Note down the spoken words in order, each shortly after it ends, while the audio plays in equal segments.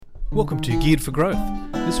Welcome to Geared for Growth.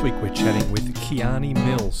 This week we're chatting with Kiani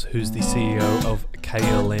Mills, who's the CEO of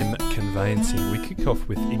KLM Conveyancing. We kick off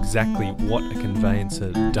with exactly what a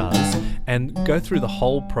conveyancer does and go through the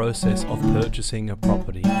whole process of purchasing a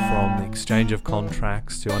property, from the exchange of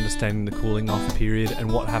contracts to understanding the cooling off period and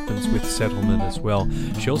what happens with settlement as well.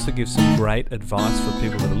 She also gives some great advice for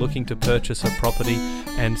people that are looking to purchase a property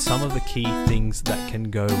and some of the key things that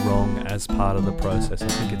can go wrong as part of the process. I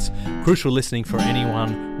think it's crucial listening for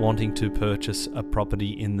anyone wanting to purchase a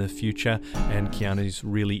property in the future, and Kiani's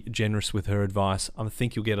really generous with her advice. I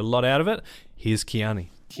think you'll get a lot out of it. Here's Kiani.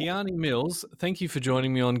 Kiani Mills, thank you for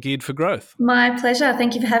joining me on Geared for Growth. My pleasure.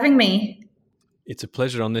 Thank you for having me. It's a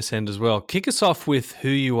pleasure on this end as well. Kick us off with who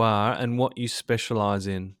you are and what you specialise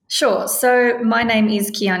in. Sure. So my name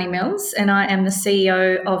is Kiani Mills and I am the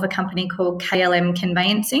CEO of a company called KLM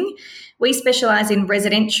Conveyancing. We specialise in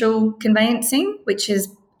residential conveyancing, which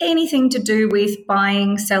is anything to do with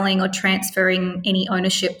buying, selling or transferring any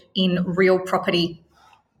ownership in real property.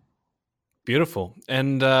 Beautiful.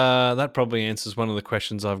 And that probably answers one of the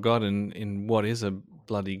questions I've got in what is a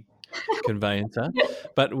bloody conveyancer.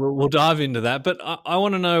 But we'll dive into that. But I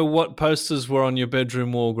want to know what posters were on your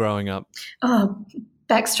bedroom wall growing up. Oh,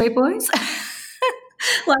 Backstreet Boys,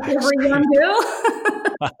 like every young girl.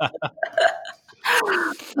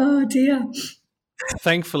 Oh, dear.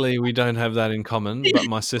 Thankfully, we don't have that in common, but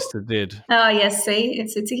my sister did. Oh, yes, see,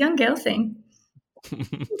 it's a young girl thing.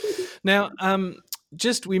 Now,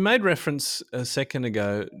 we made reference a second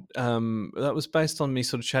ago, that was based on me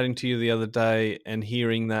sort of chatting to you the other day and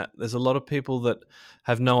hearing that there's a lot of people that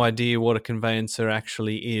have no idea what a conveyancer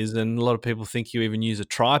actually is, and a lot of people think you even use a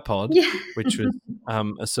tripod, which was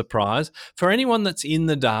a surprise. For anyone that's in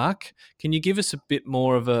the dark, can you give us a bit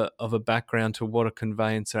more of a background to what a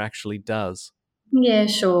conveyancer actually does? Yeah,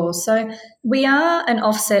 sure. So we are an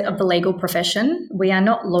offset of the legal profession. We are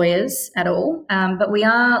not lawyers at all, but we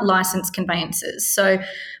are licensed conveyancers. So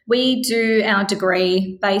we do our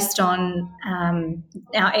degree based on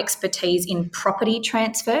our expertise in property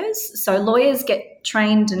transfers. So lawyers get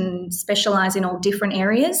trained and specialise in all different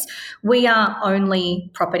areas. We are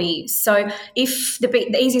only property. So if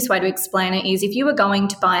the easiest way to explain it is, if you were going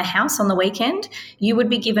to buy a house on the weekend, you would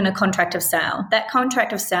be given a contract of sale. That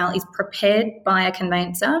contract of sale is prepared by a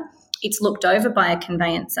conveyancer. It's looked over by a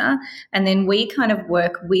conveyancer, and then we kind of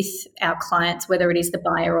work with our clients, whether it is the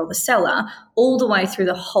buyer or the seller, all the way through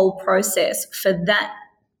the whole process for that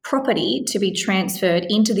property to be transferred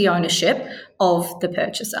into the ownership of the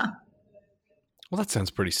purchaser. Well, that sounds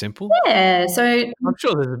pretty simple. Yeah, so I'm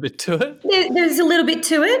sure there's a bit to it. There's a little bit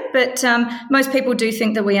to it, but most people do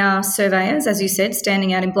think that we are surveyors, as you said,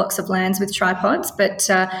 standing out in blocks of lands with tripods, but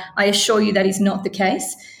I assure you that is not the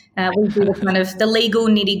case. We do the kind of the legal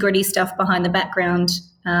nitty-gritty stuff behind the background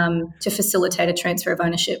to facilitate a transfer of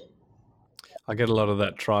ownership. I get a lot of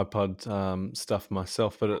that tripod stuff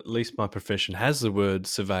myself, but at least my profession has the word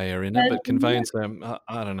surveyor in it. But conveyancer,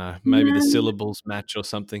 I don't know, maybe the syllables match or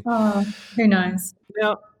something. Oh, who knows?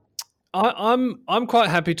 Now, I'm quite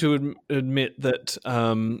happy to admit that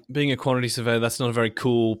being a quantity surveyor, that's not a very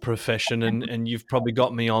cool profession, and you've probably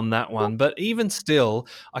got me on that one. But even still,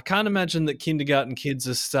 I can't imagine that kindergarten kids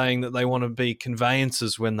are saying that they want to be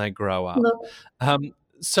conveyancers when they grow up.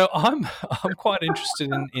 So I'm quite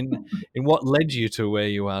interested in what led you to where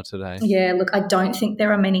you are today. Yeah, look, I don't think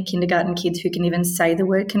there are many kindergarten kids who can even say the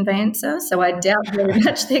word conveyancer, so I doubt very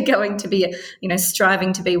much they're going to be,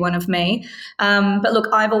 striving to be one of me. But look,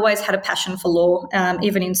 I've always had a passion for law.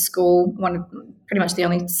 Even in school, pretty much the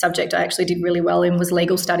only subject I actually did really well in was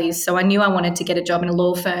legal studies. So I knew I wanted to get a job in a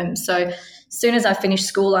law firm. So as soon as I finished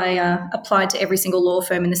school, I applied to every single law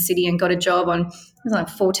firm in the city and got a job on like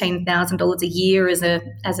 $14,000 a year as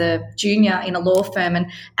a junior in a law firm,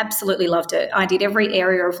 and absolutely loved it. I did every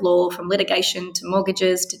area of law, from litigation to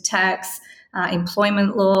mortgages to tax,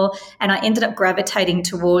 employment law, and I ended up gravitating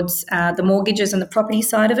towards the mortgages and the property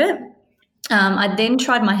side of it. I then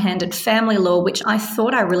tried my hand at family law, which I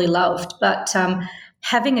thought I really loved, but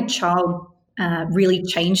having a child really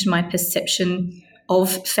changed my perception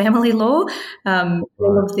of family law.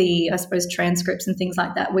 All of the, I suppose, transcripts and things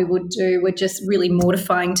like that we would do were just really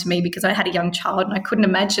mortifying to me because I had a young child and I couldn't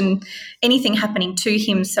imagine anything happening to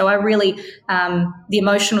him. So I really, the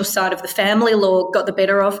emotional side of the family law got the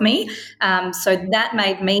better of me. So that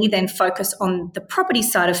made me then focus on the property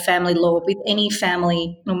side of family law. With any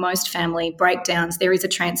family or most family breakdowns, there is a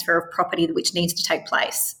transfer of property which needs to take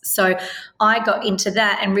place. So I got into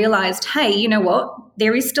that and realised, hey, you know what?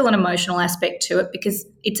 There is still an emotional aspect to it because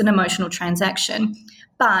it's an emotional transaction,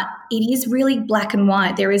 but it is really black and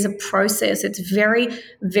white. There is a process. It's very,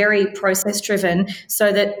 very process driven,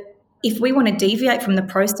 so that if we want to deviate from the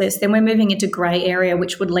process, then we're moving into grey area,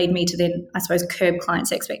 which would lead me to then, I suppose, curb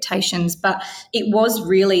clients' expectations. But it was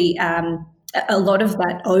really a lot of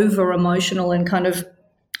that over-emotional and kind of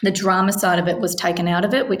the drama side of it was taken out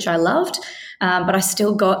of it, which I loved. But I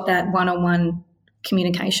still got that one-on-one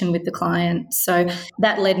communication with the client. So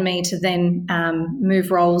that led me to then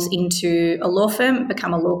move roles into a law firm,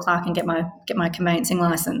 become a law clerk and get my conveyancing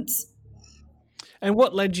license. And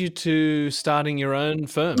what led you to starting your own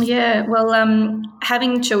firm? Yeah, well,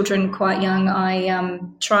 having children quite young, I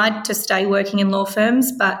tried to stay working in law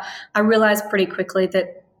firms, but I realised pretty quickly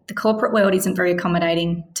that the corporate world isn't very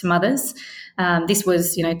accommodating to mothers. This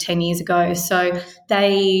was, 10 years ago. So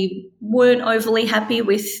they weren't overly happy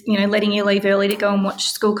with, letting you leave early to go and watch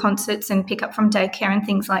school concerts and pick up from daycare and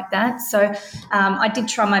things like that. So I did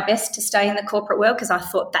try my best to stay in the corporate world because I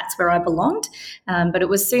thought that's where I belonged. But it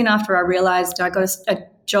was soon after I realised I got a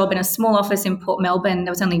job in a small office in Port Melbourne.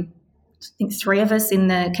 There was only, I think, 3 of us in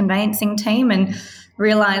the conveyancing team, and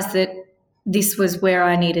realised that this was where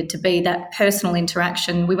I needed to be, that personal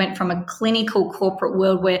interaction. We went from a clinical corporate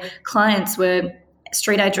world where clients were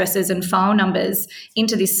street addresses and file numbers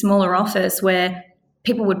into this smaller office where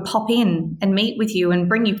people would pop in and meet with you and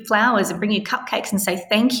bring you flowers and bring you cupcakes and say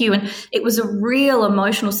thank you. And it was a real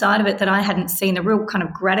emotional side of it that I hadn't seen, a real kind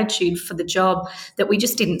of gratitude for the job that we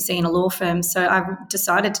just didn't see in a law firm. So I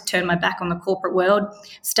decided to turn my back on the corporate world,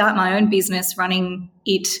 start my own business, running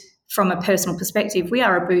it from a personal perspective. We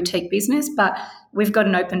are a boutique business, but we've got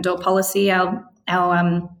an open door policy.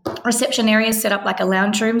 Our reception area is set up like a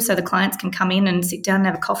lounge room so the clients can come in and sit down and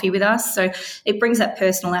have a coffee with us. So it brings that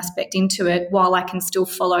personal aspect into it while I can still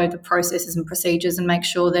follow the processes and procedures and make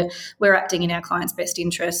sure that we're acting in our clients' best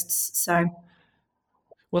interests. So...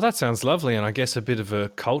 Well, that sounds lovely, and I guess a bit of a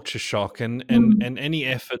culture shock. And any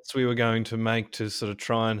efforts we were going to make to sort of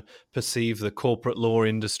try and perceive the corporate law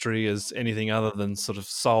industry as anything other than sort of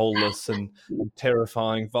soulless and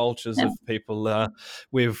terrifying vultures of people,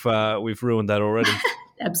 we've ruined that already.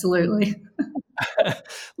 Absolutely.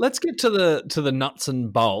 Let's get to the nuts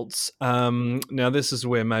and bolts. Now, this is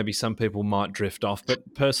where maybe some people might drift off,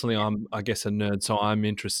 but personally, I'm, I guess, a nerd, so I'm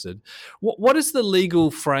interested. What is the legal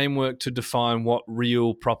framework to define what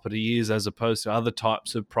real property is as opposed to other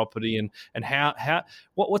types of property, and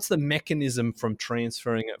what's the mechanism from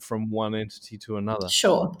transferring it from one entity to another?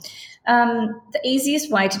 Sure. The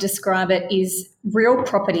easiest way to describe it is real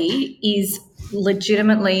property is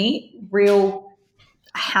legitimately real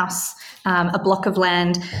house, a block of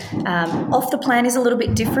land. Off the plan is a little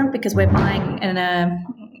bit different because we're buying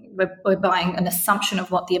we're buying an assumption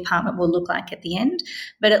of what the apartment will look like at the end,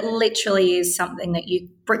 but it literally is something that you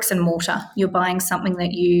bricks and mortar. You're buying something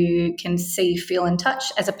that you can see, feel, and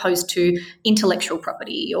touch, as opposed to intellectual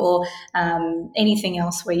property or anything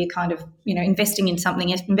else where you're kind of investing in something,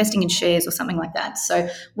 investing in shares or something like that. So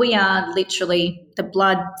we are literally the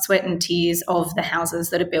blood, sweat, and tears of the houses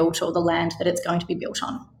that are built or the land that it's going to be built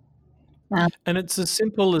on. And it's as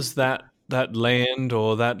simple as that land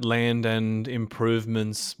or that land and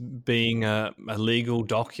improvements being a legal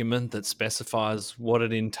document that specifies what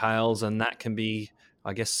it entails, and that can be,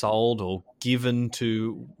 I guess, sold or given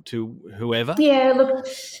to whoever? Yeah, look,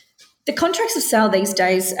 the contracts of sale these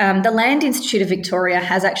days, the Land Institute of Victoria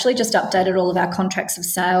has actually just updated all of our contracts of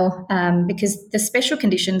sale because the special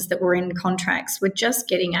conditions that were in contracts were just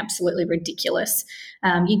getting absolutely ridiculous.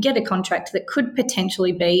 You get a contract that could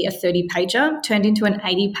potentially be a 30-pager turned into an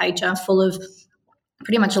 80-pager full of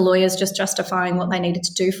pretty much a lawyer's just justifying what they needed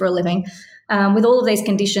to do for a living, with all of these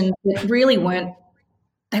conditions that really weren't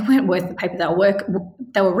worth the paper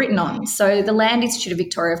they were written on. So the Land Institute of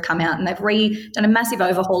Victoria have come out and they've done a massive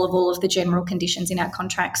overhaul of all of the general conditions in our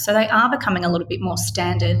contracts. So they are becoming a little bit more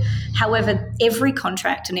standard. However, every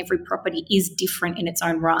contract and every property is different in its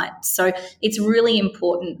own right. So it's really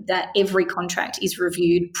important that every contract is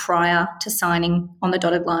reviewed prior to signing on the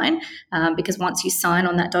dotted line, because once you sign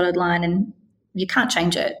on that dotted line, and you can't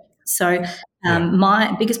change it. So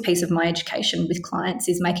my biggest piece of my education with clients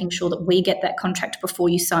is making sure that we get that contract before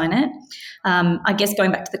you sign it. I guess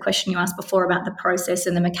going back to the question you asked before about the process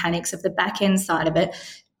and the mechanics of the back end side of it,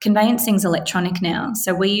 conveyancing's electronic now.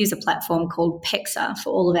 So we use a platform called PEXA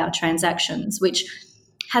for all of our transactions, which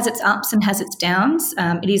has its ups and has its downs.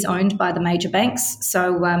 It is owned by the major banks.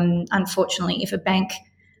 So unfortunately, if a bank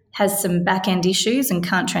has some back end issues and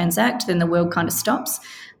can't transact, then the world kind of stops.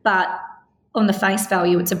 But on the face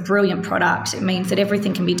value, it's a brilliant product. It means that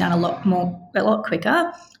everything can be done a lot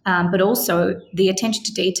quicker, but also the attention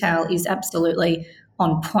to detail is absolutely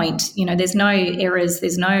on point. There's no errors,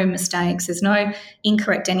 there's no mistakes, there's no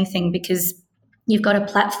incorrect anything, because you've got a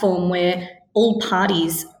platform where all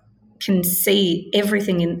parties can see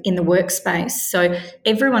everything in the workspace. So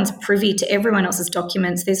everyone's privy to everyone else's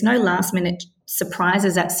documents. There's no last minute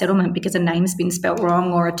surprises at settlement because a name's been spelt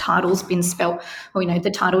wrong or a title's been spelt, or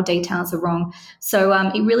the title details are wrong. So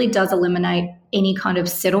it really does eliminate any kind of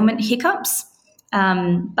settlement hiccups.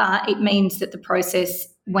 But it means that the process,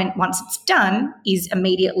 once it's done, is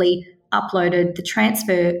immediately uploaded. The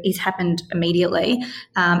transfer is happened immediately,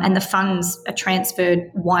 and the funds are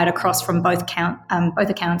transferred wide across from both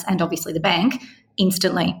accounts and obviously the bank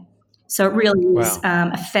instantly. So it really is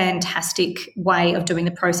a fantastic way of doing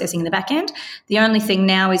the processing in the back end. The only thing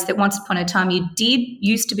now is that once upon a time you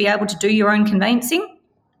used to be able to do your own conveyancing.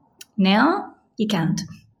 Now you can't.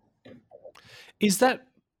 Is that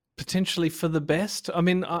potentially for the best? I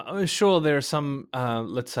mean, I'm sure there are some,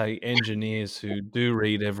 let's say, engineers who do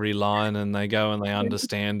read every line and they go and they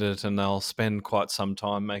understand it and they'll spend quite some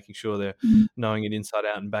time making sure they're knowing it inside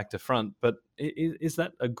out and back to front. But is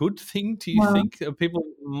that a good thing, do you think? Are people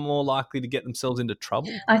more likely to get themselves into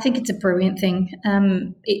trouble? I think it's a brilliant thing.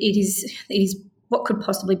 It is what could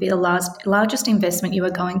possibly be the largest investment you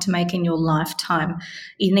are going to make in your lifetime.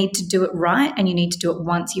 You need to do it right and you need to do it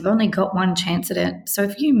once. You've only got one chance at it. So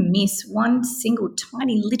if you miss one single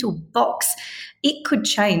tiny little box, it could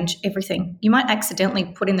change everything. You might accidentally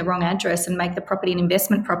put in the wrong address and make the property an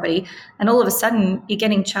investment property, and all of a sudden you're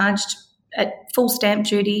getting charged at full stamp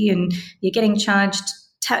duty and you're getting charged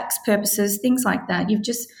tax purposes, things like that.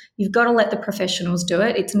 You've got to let the professionals do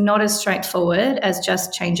it. It's not as straightforward as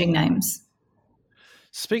just changing names.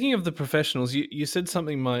 Speaking of the professionals, you said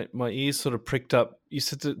something my ears sort of pricked up. You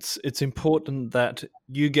said it's important that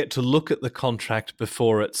you get to look at the contract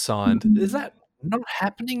before it's signed. Is that not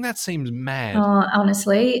happening? That seems mad. Oh,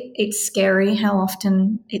 honestly, it's scary how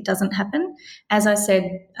often it doesn't happen. As I said,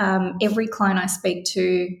 every client I speak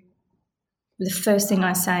to, the first thing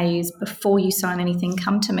I say is, before you sign anything,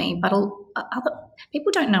 come to me. But other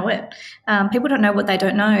people don't know it. People don't know what they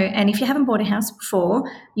don't know. And if you haven't bought a house before,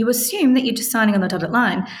 you assume that you're just signing on the dotted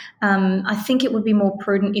line. I think it would be more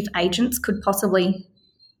prudent if agents could possibly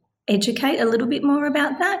educate a little bit more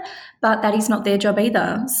about that, but that is not their job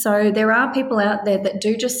either. So there are people out there that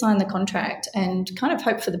do just sign the contract and kind of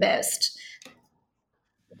hope for the best.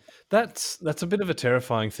 That's a bit of a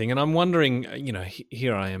terrifying thing, and I'm wondering,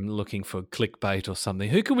 here I am looking for clickbait or something.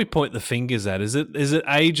 Who can we point the fingers at? Is it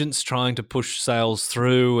agents trying to push sales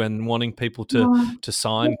through and wanting people to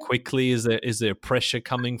sign quickly? Is there pressure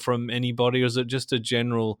coming from anybody, or is it just a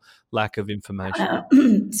general lack of information?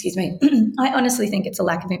 Excuse me. I honestly think it's a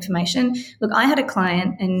lack of information. Look, I had a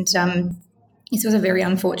client, and this was a very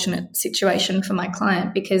unfortunate situation for my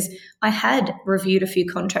client because I had reviewed a few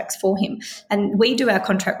contracts for him, and we do our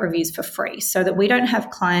contract reviews for free so that we don't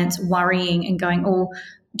have clients worrying and going, oh,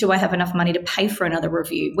 do I have enough money to pay for another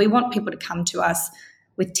review? We want people to come to us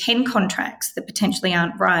with 10 contracts that potentially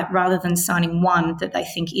aren't right rather than signing one that they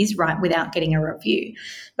think is right without getting a review.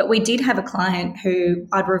 But we did have a client who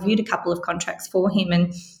I'd reviewed a couple of contracts for him,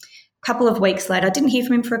 and couple of weeks later, I didn't hear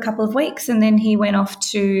from him for a couple of weeks, and then he went off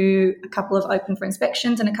to a couple of open for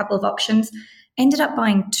inspections and a couple of auctions, ended up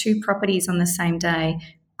buying 2 properties on the same day.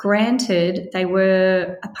 Granted, they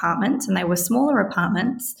were apartments and they were smaller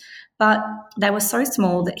apartments, but they were so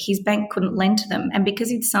small that his bank couldn't lend to them. And because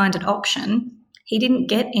he'd signed at auction, he didn't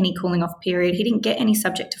get any cooling off period. He didn't get any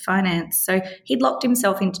subject to finance. So he'd locked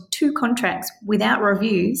himself into 2 contracts without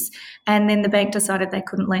reviews, and then the bank decided they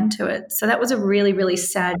couldn't lend to it. So that was a really, really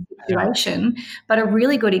sad situation, but a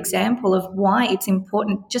really good example of why it's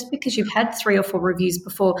important. Just because you've had 3 or 4 reviews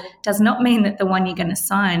before does not mean that the one you're going to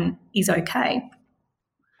sign is okay.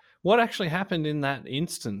 What actually happened in that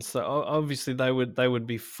instance? So obviously, they would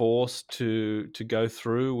be forced to go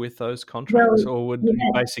through with those contracts, or would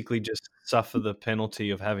you basically just suffer the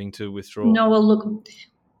penalty of having to withdraw? No, well, look,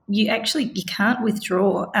 you can't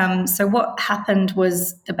withdraw. So what happened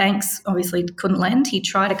was the banks obviously couldn't lend. He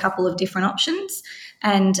tried a couple of different options,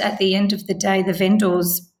 and at the end of the day, the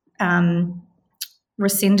vendors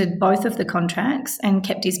rescinded both of the contracts and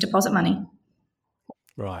kept his deposit money.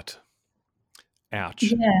 Right. Ouch.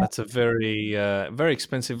 Yeah. That's a very, very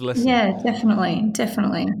expensive lesson. Yeah,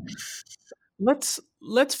 definitely.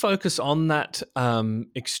 Let's focus on that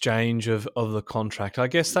exchange of the contract. I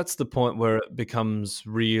guess that's the point where it becomes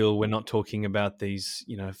real. We're not talking about these,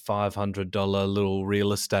 $500 little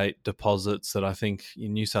real estate deposits that I think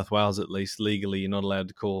in New South Wales, at least legally, you're not allowed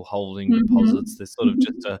to call holding deposits. They're sort of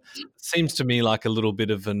just seems to me like a little bit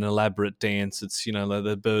of an elaborate dance. It's, like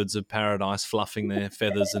the birds of paradise fluffing their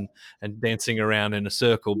feathers and dancing around in a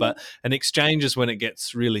circle. But an exchange is when it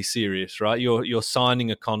gets really serious, right? You're signing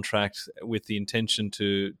a contract with the intention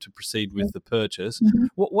to proceed with the purchase. Mm-hmm.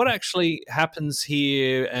 What actually happens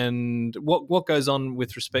here, and what goes on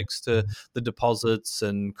with respects to the deposits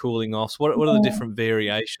and cooling offs? What are the different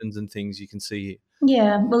variations and things you can see here?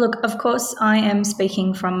 Yeah, well, look, of course, I am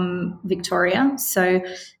speaking from Victoria, so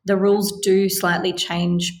the rules do slightly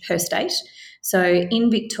change per state. So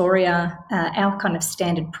in Victoria, our kind of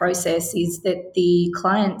standard process is that the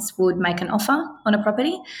clients would make an offer on a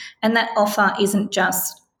property, and that offer isn't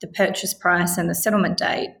just the purchase price and the settlement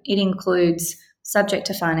date. It includes subject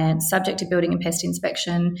to finance, subject to building and pest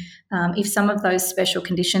inspection. If some of those special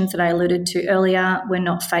conditions that I alluded to earlier were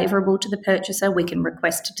not favourable to the purchaser, we can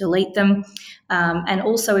request to delete them. And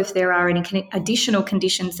also, if there are any additional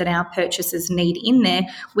conditions that our purchasers need in there,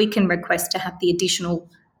 we can request to have the additional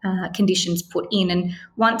conditions put in. And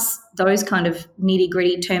once those kind of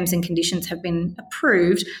nitty-gritty terms and conditions have been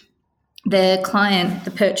approved, the client,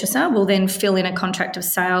 the purchaser, will then fill in a contract of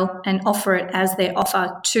sale and offer it as their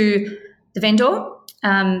offer to the vendor.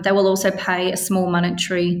 They will also pay a small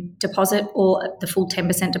monetary deposit or the full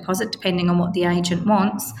 10% deposit, depending on what the agent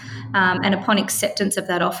wants. And upon acceptance of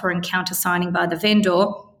that offer and countersigning by the vendor,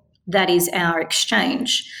 that is our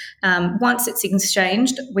exchange. Once it's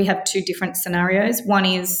exchanged, we have two different scenarios. One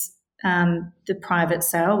is the private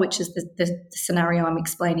sale, which is the scenario I'm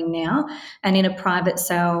explaining now. And in a private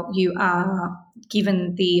sale, you are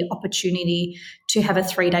given the opportunity to have a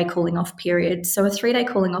 3-day cooling off period. So a 3-day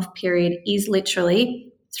cooling off period is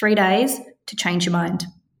literally 3 days to change your mind.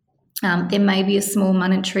 There may be a small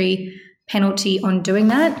monetary penalty on doing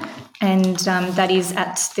that, and that is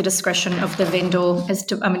at the discretion of the vendor as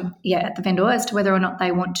to whether or not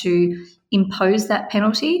they want to impose that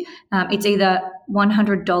penalty. It's either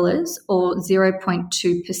 $100 or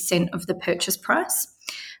 0.2% of the purchase price.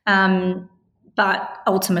 But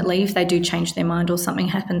ultimately, if they do change their mind or something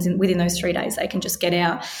happens within those 3 days, they can just get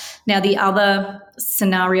out. Now, the other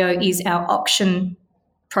scenario is our auction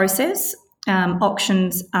process.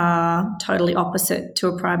 Auctions are totally opposite to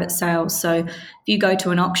a private sale. So if you go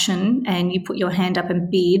to an auction and you put your hand up and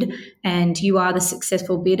bid and you are the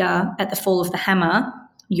successful bidder at the fall of the hammer,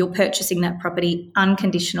 you're purchasing that property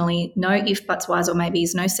unconditionally, no ifs, buts, whys or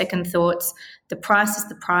maybes, no second thoughts. The price is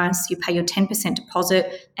the price. You pay your 10%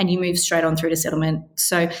 deposit and you move straight on through to settlement.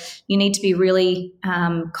 So you need to be really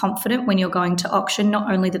confident when you're going to auction, not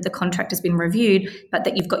only that the contract has been reviewed, but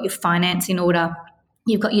that you've got your finance in order,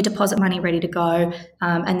 you've got your deposit money ready to go,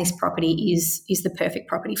 and this property is the perfect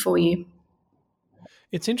property for you.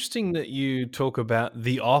 It's interesting that you talk about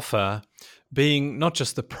the offer being not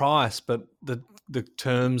just the price, but the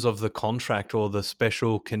terms of the contract or the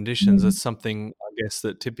special conditions. It's something, I guess,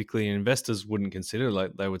 that typically investors wouldn't consider.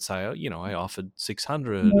 Like they would say, oh, I offered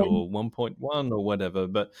 600 or 1.1 or whatever.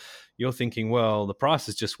 But you're thinking, well, the price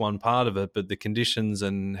is just one part of it, but the conditions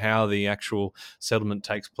and how the actual settlement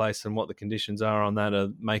takes place and what the conditions are on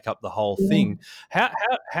that make up the whole thing.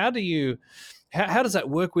 How does that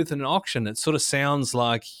work with an auction? It sort of sounds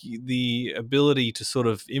like the ability to sort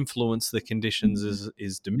of influence the conditions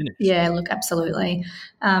is diminished. Yeah, look, absolutely.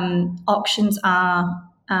 Auctions are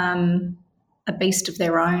a beast of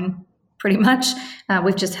their own, pretty much.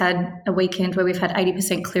 We've just had a weekend where we've had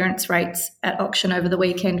 80% clearance rates at auction over the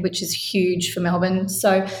weekend, which is huge for Melbourne.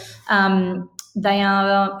 So they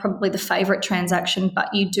are probably the favourite transaction, but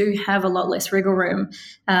you do have a lot less wriggle room.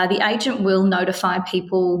 The agent will notify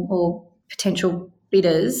people or potential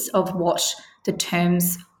bidders of what the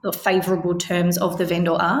terms or favourable terms of the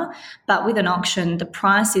vendor are. But with an auction, the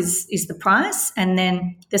price is the price, and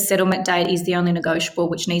then the settlement date is the only negotiable,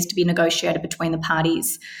 which needs to be negotiated between the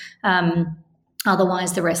parties.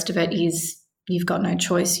 Otherwise, the rest of it is you've got no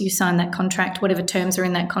choice. You sign that contract, whatever terms are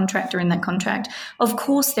in that contract are in that contract. Of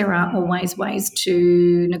course, there are always ways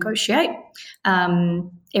to negotiate.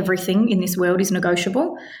 Everything in this world is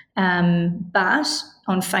negotiable. But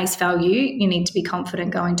on face value, you need to be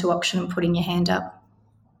confident going to auction and putting your hand up.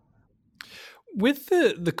 With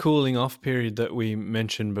the cooling off period that we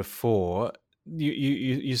mentioned before,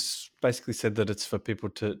 you basically said that it's for people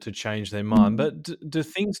to change their mind, but do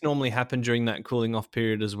things normally happen during that cooling off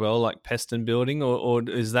period as well, like pest and building, or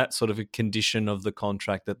is that sort of a condition of the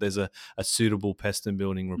contract that there's a suitable pest and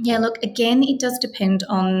building report? Yeah, look, again, it does depend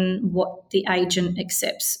on what the agent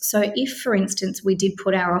accepts. So if, for instance, we did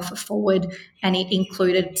put our offer forward and it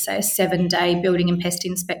included, say, a 7-day building and pest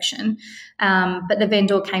inspection, but the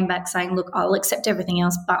vendor came back saying, look, I'll accept everything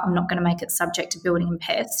else, but I'm not going to make it subject to building and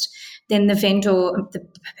pest, then the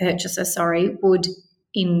purchaser, would,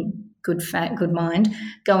 in good mind,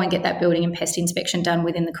 go and get that building and pest inspection done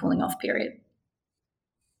within the cooling off period.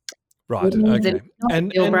 Right. Okay. It's not a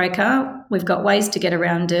deal breaker. We've got ways to get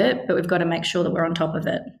around it, but we've got to make sure that we're on top of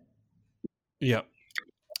it. Yeah.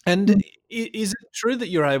 And is it true that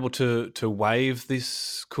you're able to waive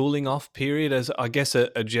this cooling off period as, I guess,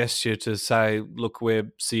 a gesture to say, look,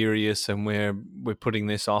 we're serious and we're putting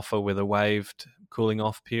this offer with a waived cooling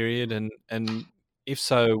off period? And if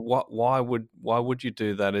so, why would you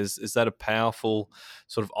do that? Is that a powerful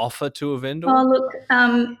sort of offer to a vendor? Oh,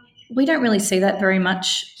 look, we don't really see that very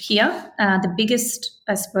much here. The biggest,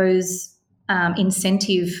 I suppose,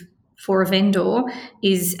 incentive for a vendor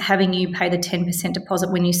is having you pay the 10%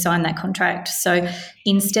 deposit when you sign that contract. So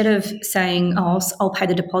instead of saying, oh, I'll pay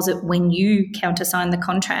the deposit when you countersign the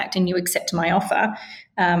contract and you accept my offer,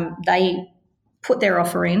 they put their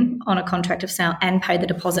offer in on a contract of sale and pay the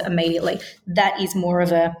deposit immediately. That is more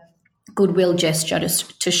of a goodwill gesture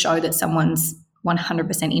just to show that someone's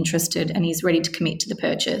 100% interested and is ready to commit to the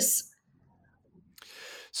purchase.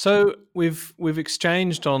 So we've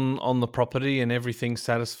exchanged on the property and everything's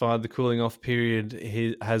satisfied. The cooling off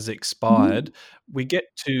period has expired. We get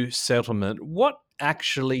to settlement. What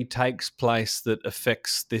actually takes place that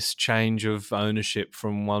affects this change of ownership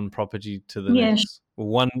from one property to the Yeah, next? Or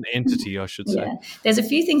one entity, I should say. yeah. There's a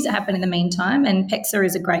few things that happen in the meantime, and PEXA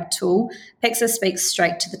is a great tool. PEXA speaks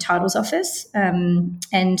straight to the titles office, and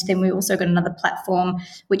then we also got another platform,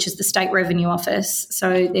 which is the State Revenue Office.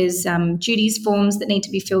 So there's duties forms that need to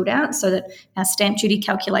be filled out so that our stamp duty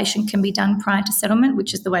calculation can be done prior to settlement,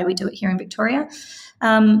 which is the way we do it here in Victoria.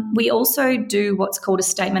 We also do what's called a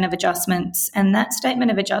statement of adjustments, and that statement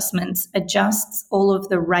of adjustments adjusts all of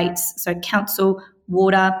the rates, so council,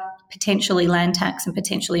 water, potentially land tax and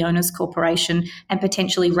potentially owners corporation and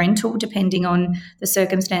potentially rental, depending on the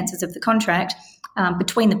circumstances of the contract,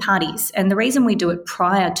 between the parties. And the reason we do it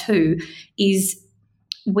prior to is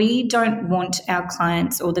we don't want our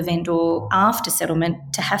clients or the vendor after settlement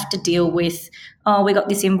to have to deal with, oh, we got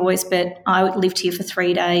this invoice, but I lived here for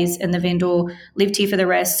 3 days and the vendor lived here for the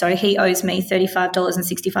rest, so he owes me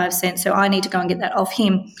 $35.65, so I need to go and get that off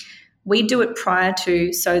him. We do it prior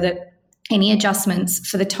to, so that any adjustments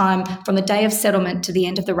for the time from the day of settlement to the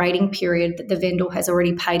end of the rating period that the vendor has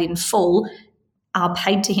already paid in full are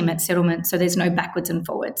paid to him at settlement, so there's no backwards and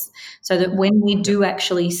forwards. So that when we do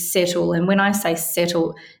actually settle, and when I say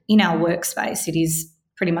settle in our workspace, it is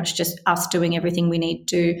pretty much just us doing everything we need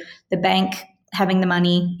to do. The bank having the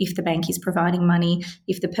money, if the bank is providing money,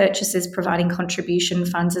 if the purchaser is providing contribution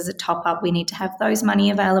funds as a top up, we need to have those money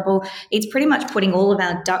available. It's pretty much putting all of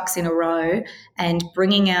our ducks in a row and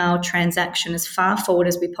bringing our transaction as far forward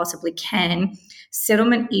as we possibly can.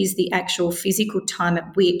 Settlement is the actual physical time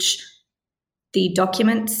at which the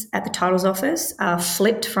documents at the titles office are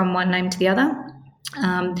flipped from one name to the other.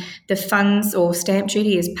 The funds or stamp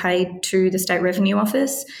duty is paid to the State Revenue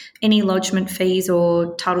Office. Any lodgement fees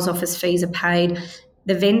or titles office fees are paid.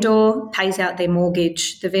 The vendor pays out their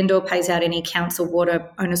mortgage. The vendor pays out any council, water,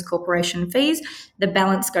 owners corporation fees. The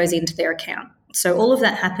balance goes into their account. So all of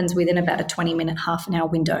that happens within about a 20-minute, half an hour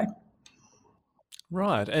window.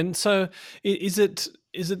 Right. And so is it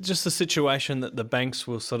just a situation that the banks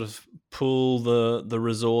will sort of pull the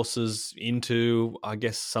resources into, I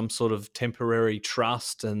guess, some sort of temporary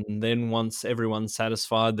trust, and then once everyone's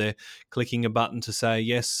satisfied, they're clicking a button to say,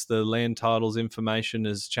 yes, the land titles information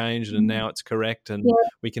has changed and now it's correct and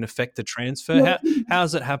we can effect the transfer? Yeah. How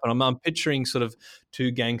does it happen? I'm picturing sort of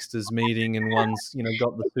two gangsters meeting and one's,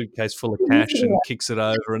 got the suitcase full of cash and kicks it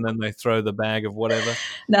over and then they throw the bag of whatever.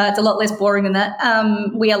 No, it's a lot less boring than that.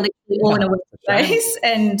 We are literally all in a workspace,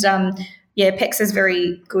 and PEXA is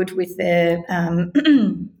very good with their.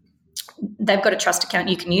 They've got a trust account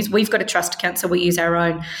you can use. We've got a trust account, so we use our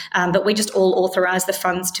own. But we just all authorise the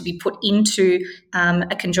funds to be put into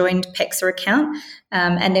a conjoined PEXA account.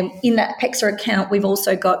 And then in that PEXA account, we've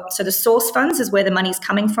also got, so the source funds is where the money's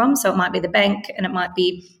coming from. So it might be the bank and it might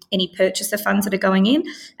be any purchaser funds that are going in.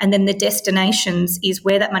 And then the destinations is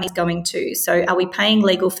where that money's going to. So are we paying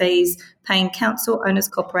legal fees, paying council, owners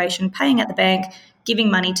corporation, paying at the bank,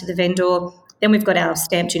 giving money to the vendor? Then we've got our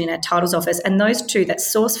stamp duty in our titles office, and those two, that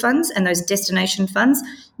source funds and those destination funds,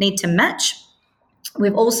 need to match.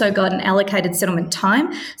 We've also got an allocated settlement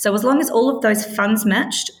time. So as long as all of those funds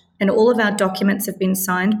matched and all of our documents have been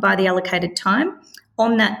signed by the allocated time,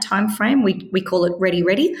 on that time frame, we call it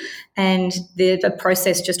ready, and the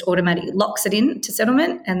process just automatically locks it in to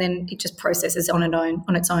settlement, and then it just processes on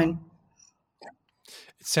its own.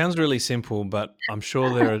 It sounds really simple, but I'm sure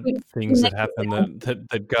there are things that happen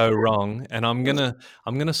that go wrong. And I'm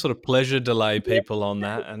gonna sort of pleasure delay people on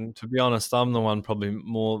that. And to be honest, I'm the one probably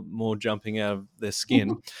more jumping out of their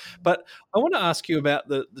skin. But I want to ask you about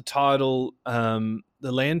the title,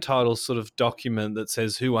 the land title sort of document that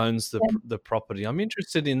says who owns the property. I'm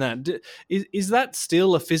interested in that. Is that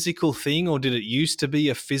still a physical thing, or did it used to be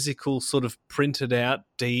a physical sort of printed out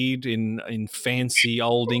deed in fancy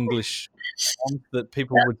old English font that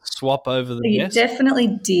people would swap over the You desk?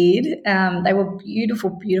 definitely did. They were beautiful,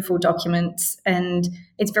 beautiful documents, and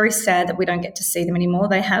it's very sad that we don't get to see them anymore.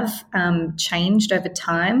 They have changed over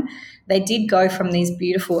time. They did go from these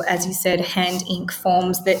beautiful, as you said, hand ink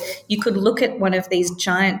forms that you could look at one of these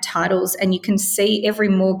giant titles and you can see every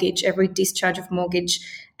mortgage, every discharge of mortgage,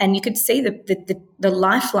 and you could see the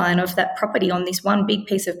lifeline of that property on this one big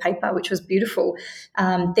piece of paper, which was beautiful.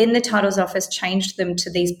 Then the titles office changed them to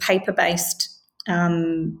these paper-based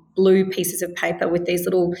blue pieces of paper with these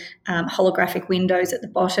little holographic windows at the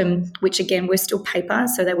bottom, which again were still paper,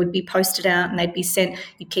 so they would be posted out and they'd be sent.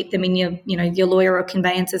 You keep them in your lawyer or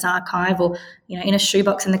conveyancer's archive, or in a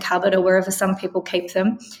shoebox in the cupboard, or wherever some people keep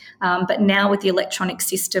them. But now with the electronic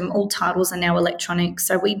system, all titles are now electronic,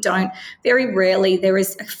 so we don't. Very rarely, there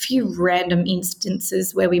is a few random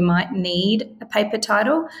instances where we might need a paper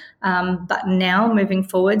title, but now moving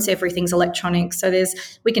forwards, everything's electronic. So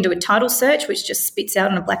we can do a title search, which just spits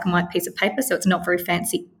out on a black and white piece of paper, so it's not very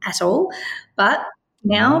fancy at all. But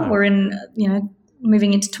now we're in,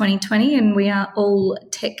 moving into 2020, and we are all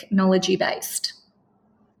technology based.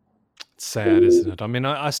 Sad, isn't it? I mean,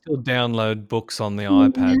 I still download books on the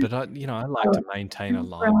iPad, but I like to maintain a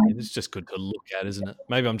library. It's just good to look at, isn't it?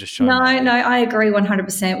 Maybe I'm just showing. No, I agree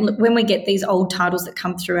 100%. Look, when we get these old titles that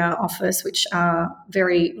come through our office, which are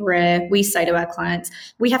very rare, we say to our clients,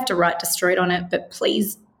 we have to write destroyed on it, but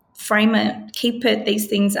please frame it, keep it. These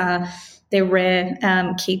things they're rare.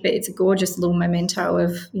 Keep it. It's a gorgeous little memento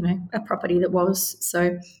of a property that was.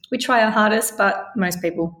 So we try our hardest, but most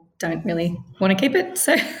people don't really want to keep it.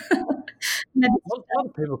 So. A lot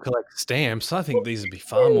of people collect stamps. I think these would be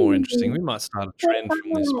far more interesting. We might start a trend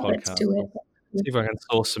from this podcast. Let's do it. See if I can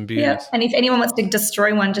source some beauties. Yeah, and if anyone wants to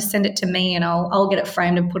destroy one, just send it to me and I'll get it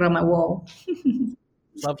framed and put it on my wall.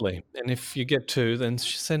 Lovely. And if you get two, then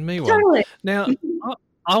send me one. Totally. Now,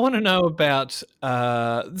 I want to know about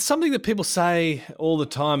something that people say all the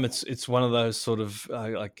time. It's one of those sort of,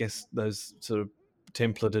 I guess, those sort of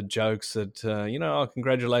templated jokes that,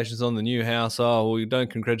 congratulations on the new house. Oh, well, you don't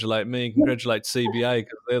congratulate me, congratulate CBA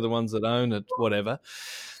because they're the ones that own it, whatever.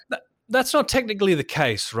 That's not technically the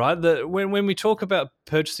case, right? When we talk about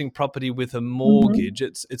purchasing property with a mortgage,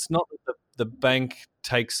 it's not that the bank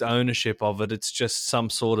takes ownership of it. It's just some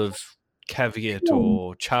sort of caveat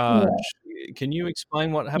or charge. Can you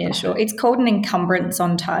explain what happens? Yeah, sure. It's called an encumbrance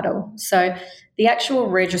on title. So the actual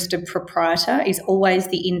registered proprietor is always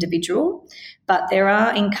the individual, but there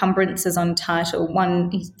are encumbrances on title.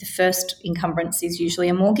 The first encumbrance is usually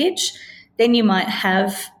a mortgage. Then you might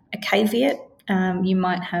have a caveat. You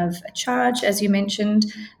might have a charge, as you mentioned,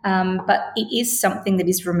 but it is something that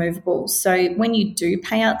is removable. So when you do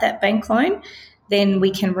pay out that bank loan, then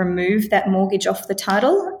we can remove that mortgage off the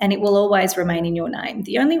title and it will always remain in your name.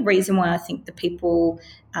 The only reason why I think the people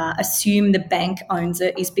assume the bank owns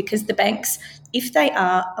it is because the banks, if they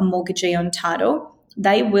are a mortgagee on title,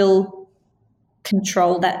 they will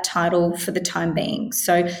control that title for the time being.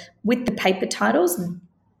 So with the paper titles,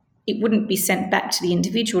 it wouldn't be sent back to the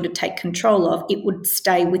individual to take control of. It would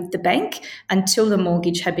stay with the bank until the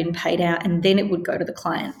mortgage had been paid out and then it would go to the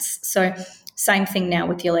clients. So same thing now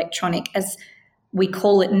with the electronic, as we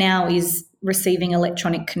call it now, is receiving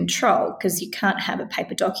electronic control, because you can't have a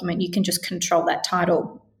paper document. You can just control that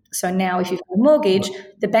title. So now if you've got a mortgage,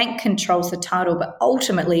 the bank controls the title, but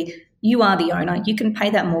ultimately you are the owner. You can pay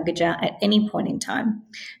that mortgage out at any point in time.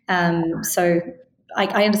 So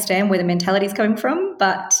I understand where the mentality is coming from,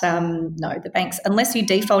 but no, the banks, unless you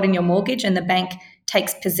default in your mortgage and the bank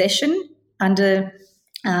takes possession under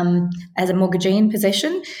as a mortgagee in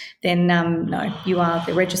possession, then no, you are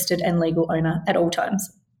the registered and legal owner at all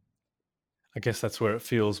times. I guess that's where it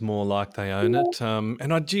feels more like they own it.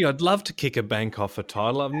 And I'd love to kick a bank off a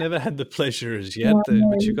title. I've never had the pleasure as yet,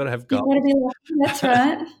 but you've got to have gold. You've got to be lucky, that's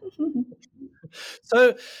right.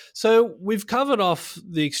 So we've covered off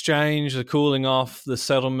the exchange, the cooling off, the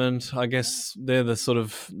settlement. I guess they're the sort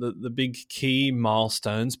of the big key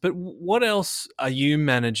milestones. But what else are you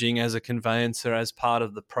managing as a conveyancer as part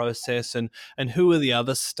of the process, and who are the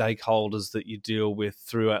other stakeholders that you deal with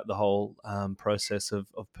throughout the whole process of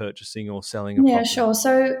purchasing or selling a property? Yeah, sure.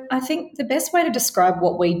 So I think the best way to describe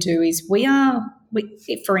what we do is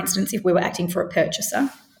for instance, if we were acting for a purchaser,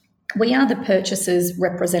 we are the purchaser's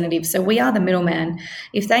representative. So we are the middleman.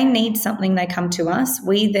 If they need something, they come to us.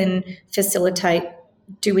 We then facilitate.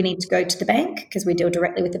 Do we need to go to the bank? Because we deal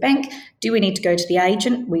directly with the bank. Do we need to go to the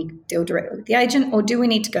agent? We deal directly with the agent. Or do we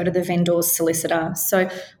need to go to the vendor's solicitor? So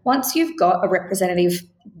once you've got a representative,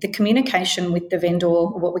 the communication with the vendor,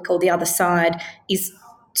 or what we call the other side, is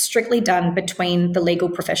strictly done between the legal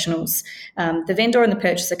professionals. The vendor and the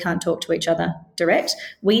purchaser can't talk to each other direct.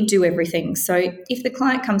 We do everything. So if the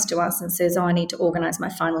client comes to us and says, I need to organise my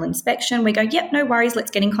final inspection, we go, yep, no worries,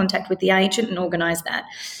 let's get in contact with the agent and organise that.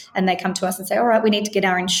 And they come to us and say, all right, we need to get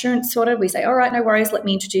our insurance sorted. We say, all right, no worries, let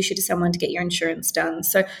me introduce you to someone to get your insurance done.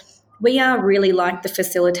 So we are really like the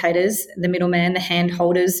facilitators, the middleman, the hand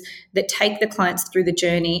holders that take the clients through the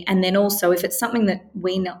journey. And then also, if it's something that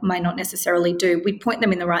we may not necessarily do, we point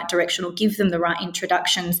them in the right direction or give them the right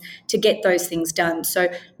introductions to get those things done.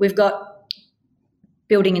 So we've got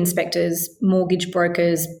building inspectors, mortgage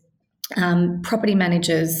brokers, property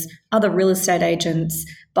managers, other real estate agents,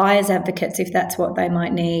 buyers advocates if that's what they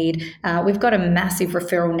might need. We've got a massive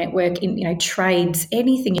referral network in trades,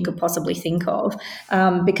 anything you could possibly think of,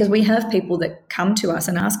 because we have people that come to us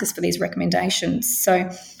and ask us for these recommendations. So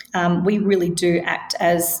we really do act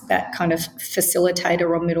as that kind of facilitator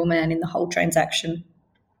or middleman in the whole transaction.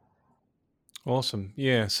 Awesome.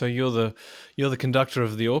 Yeah. So you're the conductor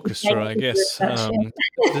of the orchestra, I guess.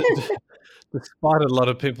 Despite a lot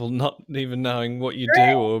of people not even knowing what you do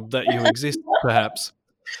or that you exist, perhaps.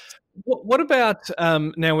 What about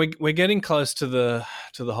now? We're getting close to the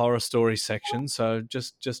horror story section, so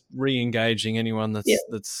just re-engaging anyone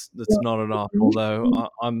that's not enough. Although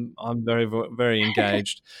I'm very very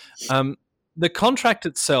engaged. The contract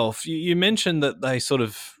itself, you mentioned that they sort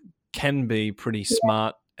of can be pretty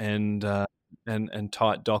smart and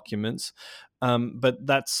tight documents. But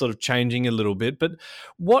that's sort of changing a little bit. But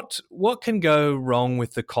what can go wrong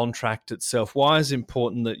with the contract itself? Why is it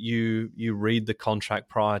important that you read the contract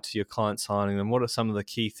prior to your client signing them? What are some of the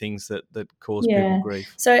key things that cause people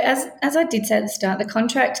grief? So as I did say at the start, the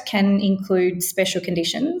contract can include special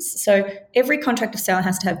conditions. So every contract of sale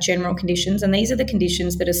has to have general conditions, and these are the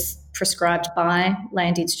conditions that are prescribed by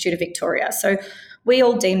Land Institute of Victoria. So we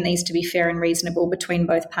all deem these to be fair and reasonable between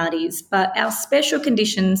both parties, but our special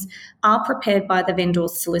conditions are prepared by the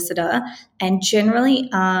vendor's solicitor and generally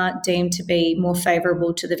are deemed to be more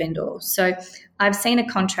favourable to the vendor. So I've seen a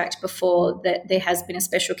contract before that there has been a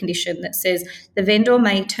special condition that says the vendor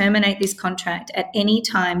may terminate this contract at any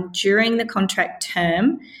time during the contract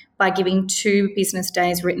term by giving 2 business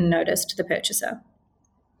days written notice to the purchaser.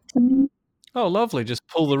 Oh, lovely. Just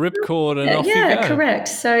pull the ripcord and off you go. Yeah, correct.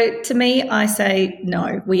 So to me, I say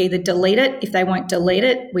no. We either delete it. If they won't delete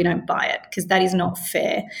it, we don't buy it, because that is not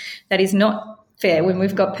fair. That is not fair when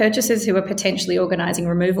we've got purchasers who are potentially organising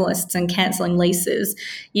removal lists and cancelling leases.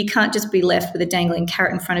 You can't just be left with a dangling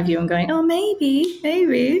carrot in front of you and going, oh, maybe.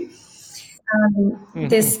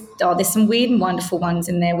 There's some weird and wonderful ones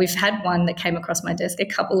in there. We've had one that came across my desk a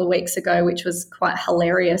couple of weeks ago, which was quite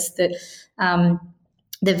hilarious, that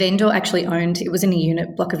the vendor actually owned, it was in a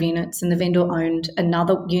block of units, and the vendor owned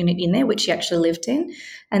another unit in there, which he actually lived in.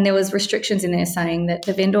 And there was restrictions in there saying that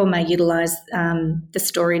the vendor may utilise the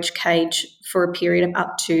storage cage for a period of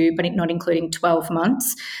up to, but not including 12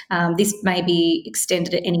 months. This may be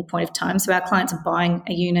extended at any point of time. So our clients are buying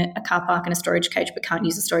a unit, a car park and a storage cage, but can't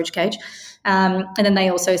use the storage cage. And then they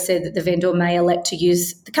also said that the vendor may elect to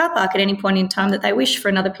use the car park at any point in time that they wish for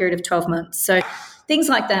another period of 12 months. So things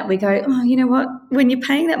like that, we go, oh, you know what? When you're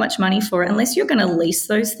paying that much money for it, unless you're going to lease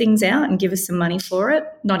those things out and give us some money for it,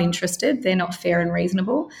 not interested. They're not fair and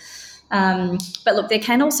reasonable. But look, there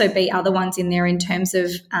can also be other ones in there in terms of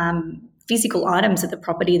physical items of the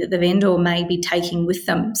property that the vendor may be taking with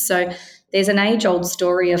them. So there's an age-old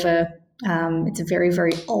story of it's a very,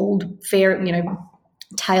 very old,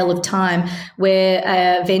 tale of time where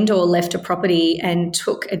a vendor left a property and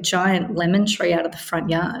took a giant lemon tree out of the front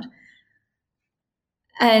yard.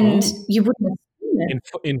 And you wouldn't have seen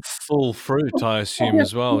it. In full fruit, I assume,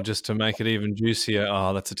 as well, just to make it even juicier.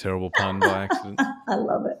 Oh, that's a terrible pun by accident. I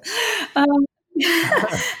love it.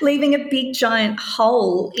 Leaving a big giant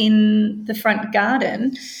hole in the front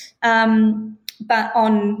garden. But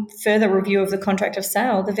on further review of the contract of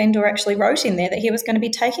sale, the vendor actually wrote in there that he was going to be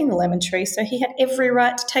taking the lemon tree, so he had every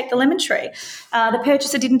right to take the lemon tree. The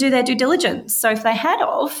purchaser didn't do their due diligence. So if they had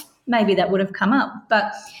maybe that would have come up.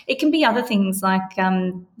 But it can be other things like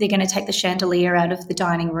they're going to take the chandelier out of the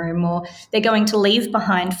dining room, or they're going to leave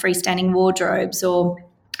behind freestanding wardrobes, or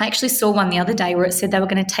I actually saw one the other day where it said they were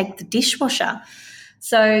going to take the dishwasher.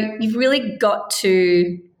 So you've really got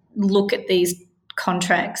to look at these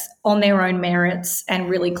contracts on their own merits and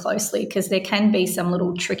really closely, because there can be some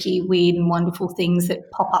little tricky, weird and wonderful things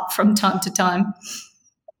that pop up from time to time.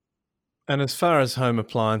 And as far as home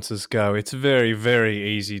appliances go, it's very, very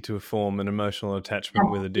easy to form an emotional attachment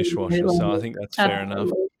with a dishwasher. So I think that's fair enough.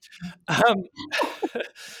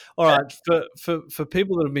 All right, for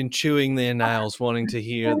people that have been chewing their nails, wanting to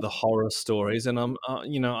hear the horror stories, and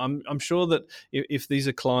I'm sure that if these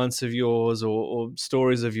are clients of yours or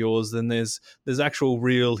stories of yours, then there's actual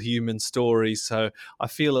real human stories. So I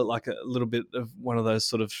feel it like a little bit of one of those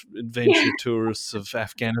sort of adventure tourists of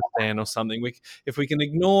Afghanistan or something. If we can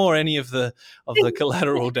ignore any of the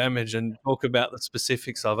collateral damage and talk about the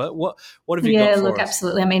specifics of it, what have you got for us? Yeah, look,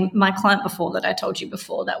 absolutely. I mean, my client before that I told you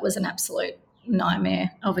before, that was an absolute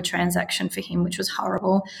nightmare of a transaction for him, which was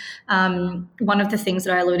horrible. One of the things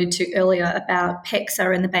that I alluded to earlier about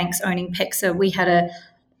PEXA and the banks owning PEXA, we had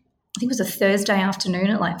I think it was a Thursday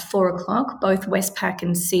afternoon at like 4:00, both Westpac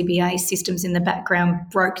and CBA systems in the background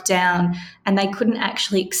broke down and they couldn't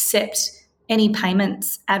actually accept any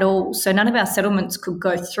payments at all. So none of our settlements could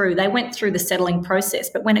go through. They went through the settling process,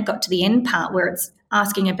 but when it got to the end part where it's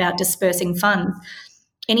asking about dispersing funds,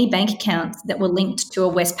 any bank accounts that were linked to a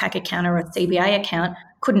Westpac account or a CBA account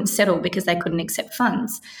couldn't settle because they couldn't accept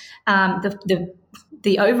funds.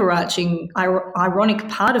 The overarching ironic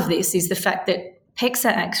part of this is the fact that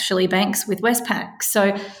PEXA actually banks with Westpac.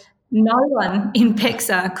 So no one in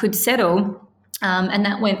PEXA could settle, and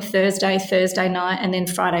that went Thursday night, and then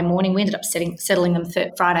Friday morning. We ended up settling them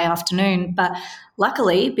Friday afternoon. But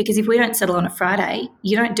luckily, because if we don't settle on a Friday,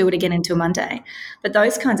 you don't do it again until Monday. But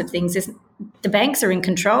those kinds of things, the banks are in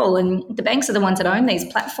control, and the banks are the ones that own these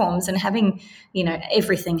platforms, and having,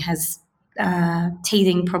 everything has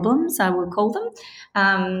teething problems, I would call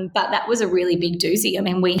them. But that was a really big doozy. I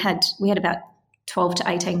mean, we had about 12 to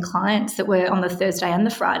 18 clients that were on the Thursday and the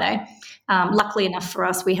Friday. Luckily enough for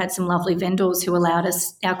us, we had some lovely vendors who allowed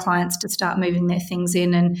our clients to start moving their things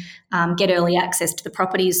in and get early access to the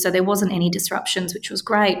properties. So there wasn't any disruptions, which was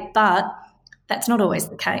great. But that's not always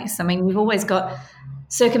the case. I mean, we've always got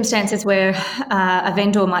circumstances where a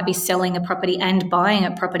vendor might be selling a property and buying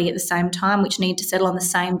a property at the same time, which need to settle on the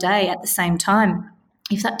same day at the same time.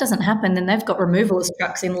 If that doesn't happen, then they've got removalist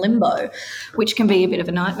trucks in limbo, which can be a bit of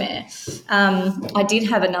a nightmare. I did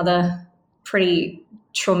have another pretty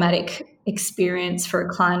traumatic experience for a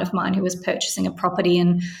client of mine who was purchasing a property,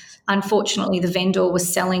 and unfortunately the vendor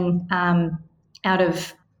was selling out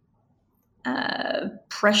of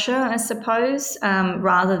pressure, I suppose,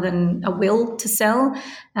 rather than a will to sell.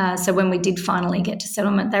 So when we did finally get to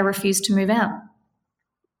settlement, they refused to move out.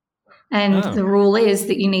 And the rule is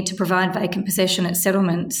that you need to provide vacant possession at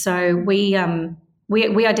settlement. So we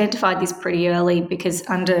identified this pretty early because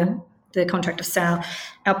under the contract of sale,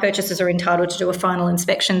 our purchasers are entitled to do a final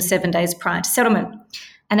inspection 7 days prior to settlement.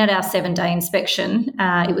 And at our 7-day inspection,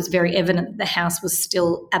 it was very evident that the house was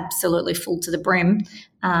still absolutely full to the brim.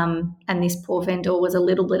 And this poor vendor was a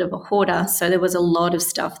little bit of a hoarder, so there was a lot of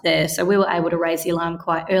stuff there. So we were able to raise the alarm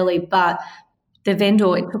quite early, but the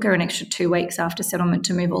vendor, it took her an extra 2 weeks after settlement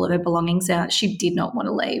to move all of her belongings out. She did not want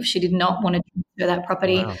to leave. She did not want to transfer that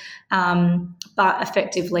property. Wow. But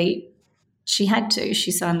effectively, she had to.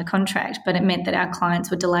 She signed the contract, but it meant that our clients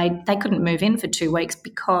were delayed. They couldn't move in for 2 weeks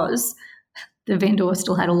because the vendor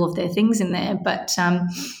still had all of their things in there. But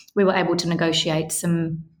we were able to negotiate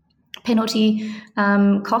some penalty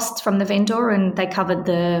costs from the vendor, and they covered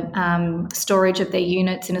the storage of their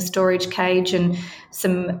units in a storage cage and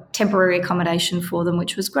some temporary accommodation for them,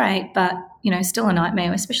 which was great, but still a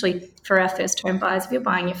nightmare, especially for our first home buyers. If you're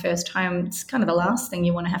buying your first home, it's kind of the last thing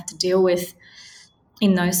you want to have to deal with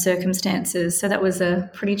in those circumstances. So that was a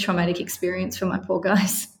pretty traumatic experience for my poor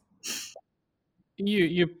guys.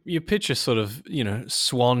 You picture sort of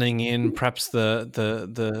swanning in, perhaps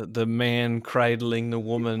the man cradling the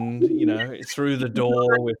woman through the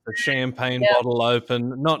door with the champagne bottle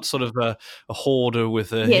open, not sort of a hoarder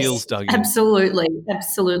with her heels dug in. Absolutely.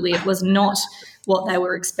 It was not what they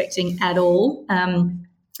were expecting at all.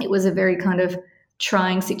 It was a very kind of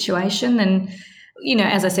trying situation, and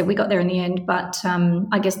as I said, we got there in the end. But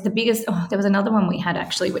I guess the biggest there was another one we had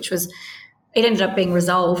actually, which was, it ended up being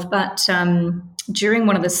resolved, but during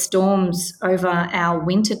one of the storms over our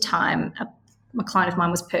winter time, a client of mine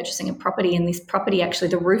was purchasing a property, and this property actually,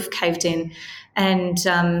 the roof caved in, and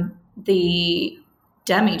the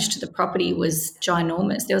damage to the property was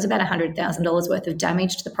ginormous. There was about $100,000 worth of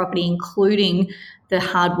damage to the property, including the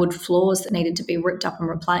hardwood floors that needed to be ripped up and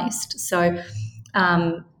replaced. So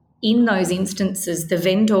in those instances, the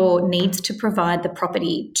vendor needs to provide the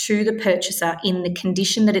property to the purchaser in the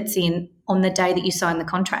condition that it's in on the day that you sign the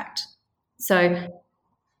contract. So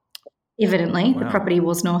evidently, the property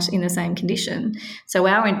was not in the same condition. So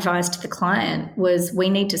our advice to the client was, we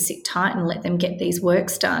need to sit tight and let them get these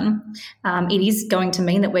works done. It is going to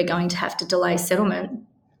mean that we're going to have to delay settlement.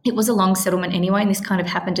 It was a long settlement anyway, and this kind of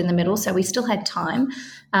happened in the middle, so we still had time.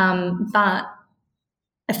 But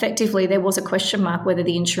effectively there was a question mark whether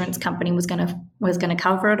the insurance company was going to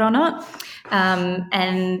cover it or not.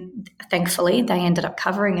 And thankfully, they ended up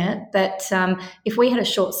covering it. But if we had a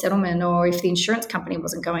short settlement, or if the insurance company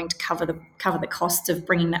wasn't going to cover the costs of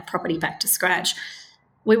bringing that property back to scratch,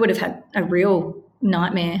 we would have had a real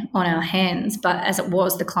nightmare on our hands. But as it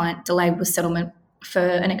was, the client delayed with settlement for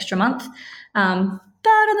an extra month. But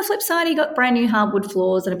on the flip side, he got brand new hardwood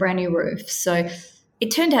floors and a brand new roof. So it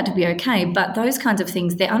turned out to be okay. But those kinds of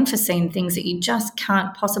things, they're unforeseen things that you just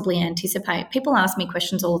can't possibly anticipate. People ask me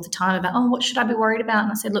questions all the time about, oh, what should I be worried about?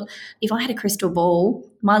 And I said, look, if I had a crystal ball,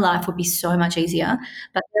 my life would be so much easier.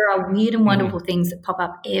 But there are weird and wonderful things that pop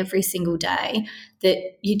up every single day that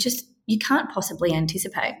you can't possibly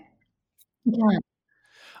anticipate. Yeah.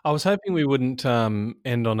 I was hoping we wouldn't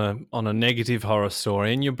end on a negative horror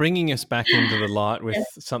story, and you're bringing us back into the light with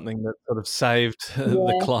something that sort of saved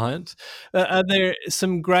the client. Are there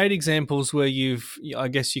some great examples where I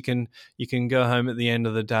guess you can go home at the end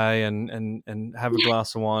of the day and have a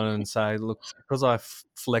glass of wine and say, look, because I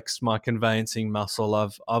flexed my conveyancing muscle,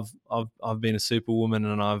 I've been a superwoman,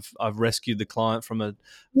 and I've rescued the client from the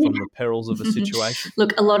perils of a situation?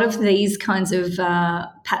 Look, a lot of these kinds of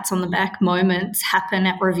pats on the back moments happen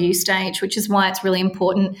at review stage, which is why it's really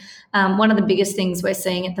important. One of the biggest things we're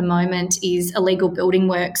seeing at the moment is illegal building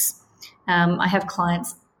works. I have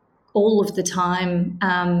clients all of the time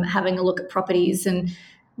having a look at properties, and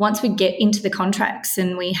once we get into the contracts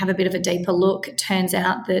and we have a bit of a deeper look, it turns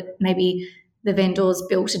out that maybe the vendor's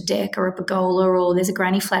built a deck or a pergola, or there's a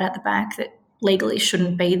granny flat at the back that legally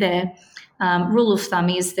shouldn't be there. Rule of thumb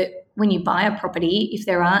is that when you buy a property, if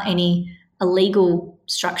there are any illegal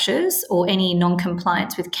structures or any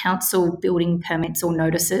non-compliance with council building permits or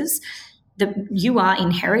notices, that you are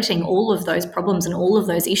inheriting all of those problems and all of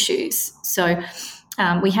those issues. So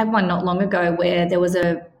we had one not long ago where there was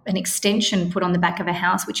an extension put on the back of a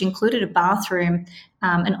house which included a bathroom,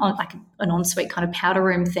 an ensuite kind of powder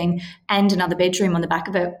room thing, and another bedroom on the back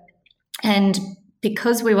of it. And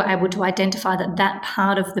because we were able to identify that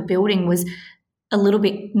part of the building was a little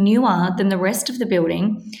bit newer than the rest of the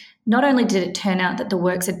building, not only did it turn out that the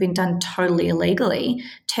works had been done totally illegally,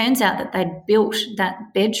 turns out that they'd built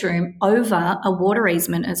that bedroom over a water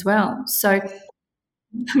easement as well. So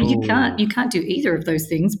you can't do either of those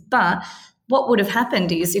things. But what would have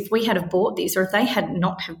happened is if we had have bought this, or if they had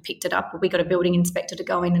not have picked it up, we got a building inspector to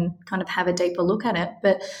go in and kind of have a deeper look at it.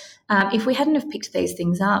 But if we hadn't have picked these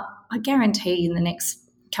things up, I guarantee in the next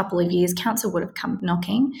couple of years, council would have come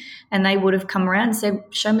knocking, and they would have come around and said,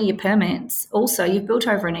 show me your permits. Also, you've built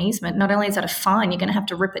over an easement. Not only is that a fine, you're going to have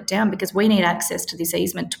to rip it down because we need access to this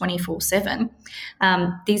easement 24/7.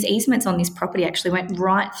 These easements on this property actually went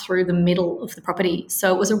right through the middle of the property.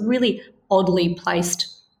 So it was a really oddly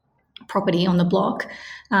placed property on the block.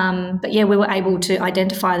 But yeah, we were able to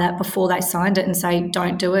identify that before they signed it and say,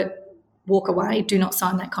 don't do it. Walk away, do not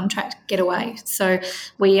sign that contract, get away. So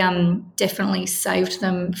we definitely saved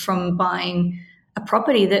them from buying a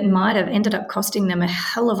property that might have ended up costing them a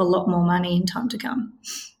hell of a lot more money in time to come.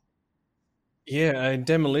 Yeah, a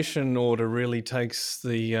demolition order really takes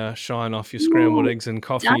the shine off your scrambled eggs and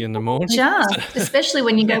coffee in the morning. Just, especially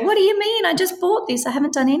when you go, what do you mean? I just bought this. I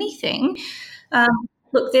haven't done anything.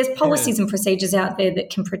 Look, there's policies and procedures out there that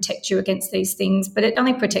can protect you against these things, but it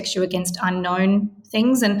only protects you against unknown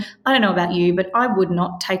things. And I don't know about you, but I would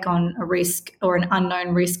not take on a risk or an unknown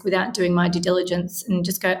risk without doing my due diligence and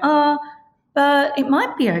just go, but it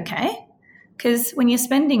might be okay. Because when you're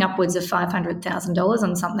spending upwards of $500,000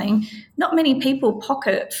 on something, not many people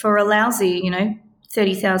pocket for a lousy,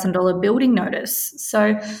 $30,000 building notice.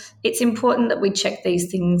 So it's important that we check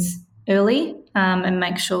these things early and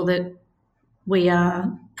make sure that we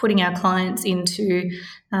are putting our clients into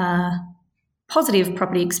positive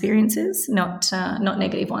property experiences, not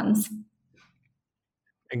negative ones.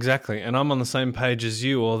 Exactly. And I'm on the same page as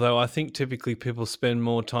you, although I think typically people spend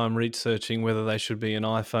more time researching whether they should be an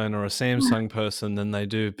iPhone or a Samsung person than they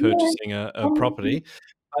do purchasing a property.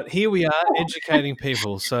 But here we are educating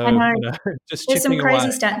people. So just there's some crazy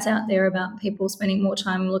away. Stats out there about people spending more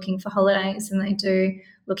time looking for holidays than they do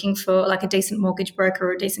looking for like a decent mortgage broker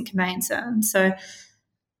or a decent conveyancer. And so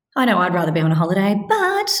I know I'd rather be on a holiday,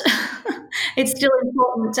 but it's still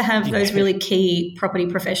important to have those really key property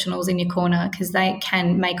professionals in your corner because they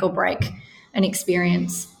can make or break an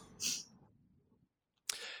experience.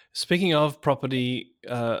 Speaking of property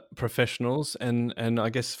professionals and I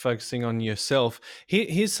guess focusing on yourself,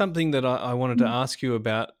 here's something that I wanted to ask you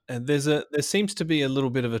about. There seems to be a little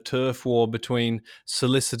bit of a turf war between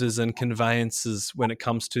solicitors and conveyancers when it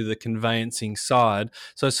comes to the conveyancing side.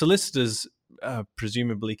 So solicitors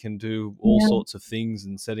presumably can do all sorts of things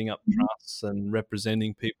and setting up trusts and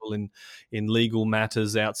representing people in legal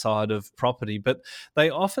matters outside of property. But they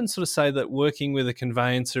often sort of say that working with a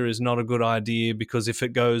conveyancer is not a good idea because if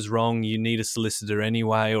it goes wrong, you need a solicitor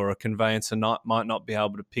anyway, or a conveyancer might not be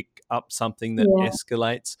able to pick up something that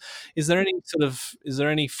escalates. Is there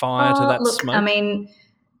any fire to that smoke? I mean,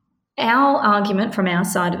 our argument from our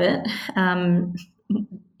side of it,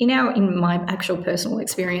 in my actual personal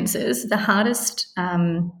experiences, the hardest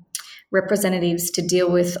representatives to deal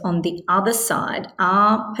with on the other side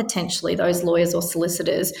are potentially those lawyers or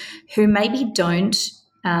solicitors who maybe don't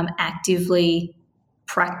actively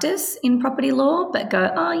practice in property law, but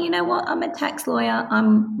go, oh, you know what, I'm a tax lawyer,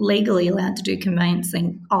 I'm legally allowed to do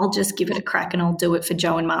conveyancing, I'll just give it a crack and I'll do it for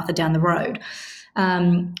Joe and Martha down the road.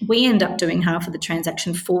 We end up doing half of the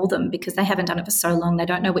transaction for them because they haven't done it for so long. They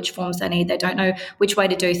don't know which forms they need. They don't know which way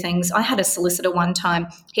to do things. I had a solicitor one time.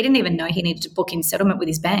 He didn't even know he needed to book in settlement with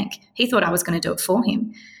his bank. He thought I was going to do it for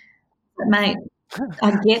him. But mate,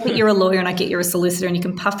 I get that you're a lawyer and I get you're a solicitor and you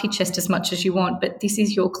can puff your chest as much as you want, but this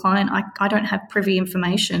is your client. I don't have privy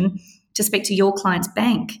information to speak to your client's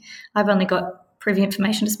bank. I've only got privy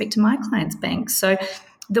information to speak to my client's bank. So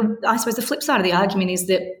I suppose the flip side of the argument is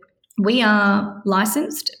that we are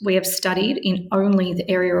licensed, we have studied in only the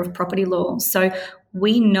area of property law. So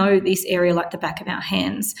we know this area like the back of our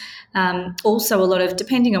hands. Also, a lot of,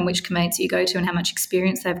 depending on which conveyancer you go to and how much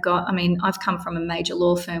experience they've got, I mean, I've come from a major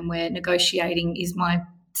law firm where negotiating is my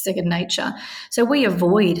second nature. So we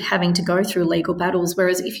avoid having to go through legal battles,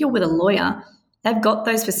 whereas if you're with a lawyer, they've got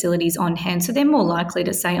those facilities on hand. So they're more likely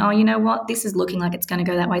to say, oh, you know what, this is looking like it's going to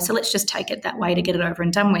go that way, so let's just take it that way to get it over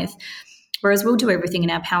and done with. Whereas we'll do everything in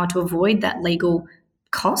our power to avoid that legal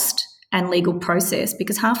cost and legal process,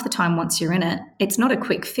 because half the time once you're in it, it's not a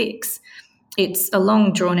quick fix. It's a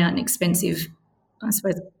long, drawn-out and expensive, I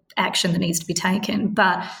suppose, action that needs to be taken.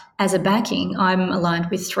 But as a backing, I'm aligned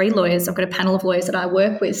with 3 lawyers. I've got a panel of lawyers that I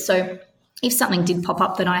work with. So if something did pop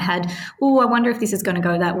up that I had, I wonder if this is going to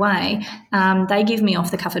go that way, they give me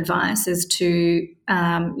off-the-cuff advice as to,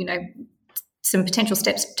 some potential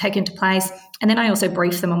steps taken into place. And then I also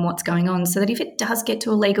brief them on what's going on so that if it does get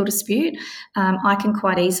to a legal dispute, I can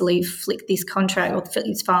quite easily flick this contract or flick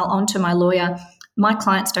this file onto my lawyer. My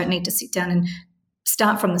clients don't need to sit down and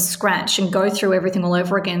start from the scratch and go through everything all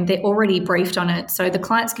over again. They're already briefed on it. So the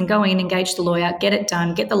clients can go in, engage the lawyer, get it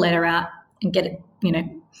done, get the letter out and get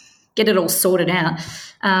it all sorted out.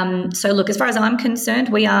 So look, as far as I'm concerned,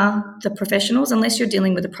 we are the professionals, unless you're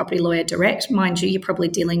dealing with a property lawyer direct. Mind you, you're probably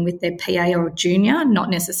dealing with their PA or junior,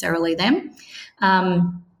 not necessarily them.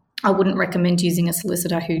 I wouldn't recommend using a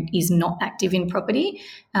solicitor who is not active in property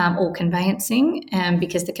or conveyancing,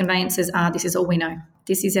 because the conveyancers are, this is all we know.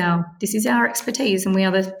 This is our expertise, and we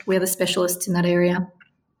are the specialists in that area.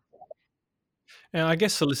 Now, I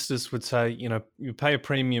guess solicitors would say, you pay a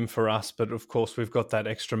premium for us, but of course we've got that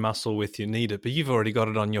extra muscle with you need it. But you've already got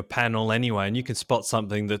it on your panel anyway, and you can spot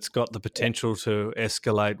something that's got the potential to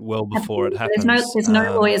escalate well before it happens. There's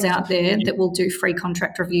no lawyers out there that will do free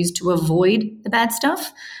contract reviews to avoid the bad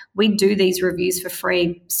stuff. We do these reviews for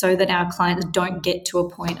free so that our clients don't get to a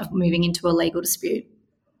point of moving into a legal dispute.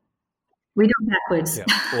 We do it backwards. Yeah,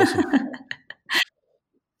 awesome.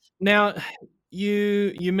 Now,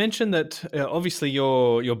 You mentioned that obviously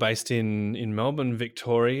you're based in Melbourne,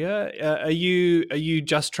 Victoria. Are you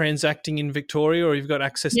just transacting in Victoria, or you've got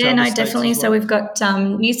access to other states definitely. as well? So we've got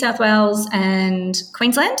New South Wales and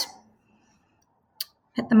Queensland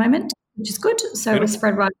at the moment, which is good. So we're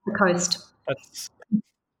spread right up the coast.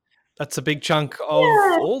 That's a big chunk of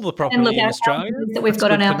all the property in Australia that we've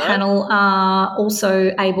got on our panel are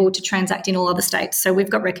also able to transact in all other states. So we've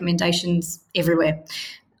got recommendations everywhere.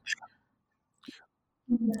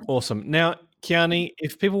 Awesome. Now, Kiani,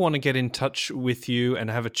 if people want to get in touch with you and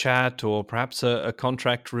have a chat or perhaps a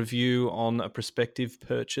contract review on a prospective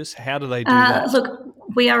purchase, how do they do that? Look,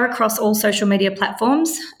 we are across all social media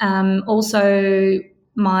platforms. Also,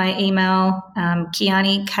 my email,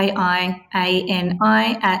 Kiani,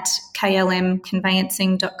 Kiani, at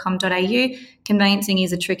klmconveyancing.com.au. Conveyancing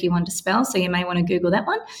is a tricky one to spell, so you may want to Google that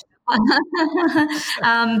one.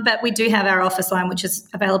 But we do have our office line, which is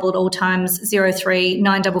available at all times, 03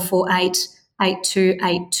 9448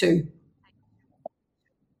 8282.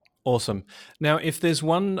 Awesome. Now, if there's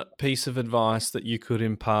one piece of advice that you could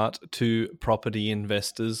impart to property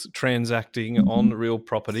investors transacting on real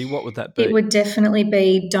property, what would that be? It would definitely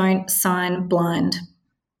be don't sign blind.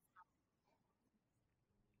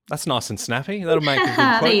 That's nice and snappy. That'll make a good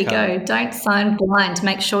quote There you card. go. Don't sign blind.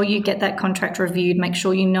 Make sure you get that contract reviewed. Make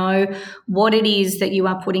sure you know what it is that you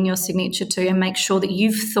are putting your signature to, and make sure that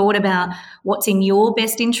you've thought about what's in your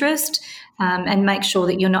best interest, and make sure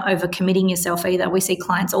that you're not overcommitting yourself either. We see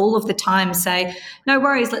clients all of the time say, no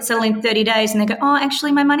worries, let's settle in 30 days. And they go, oh,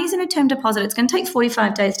 actually, my money's in a term deposit. It's going to take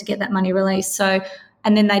 45 days to get that money released.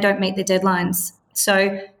 And then they don't meet the deadlines.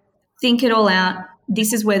 So think it all out.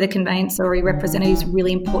 This is where the conveyancer or representative is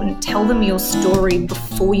really important. Tell them your story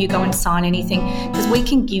before you go and sign anything, because we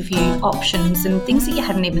can give you options and things that you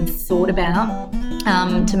hadn't even thought about,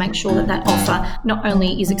 to make sure that that offer not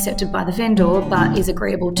only is accepted by the vendor but is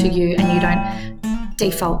agreeable to you, and you don't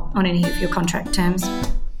default on any of your contract terms.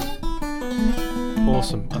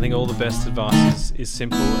 Awesome. I think all the best advice is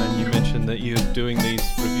simple, and you mentioned that you're doing these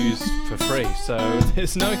reviews for free, so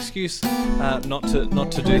there's no excuse not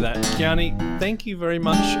to do that. Kiani, thank you very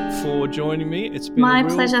much for joining me. It's been My a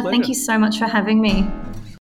real pleasure. Thank you so much for having me.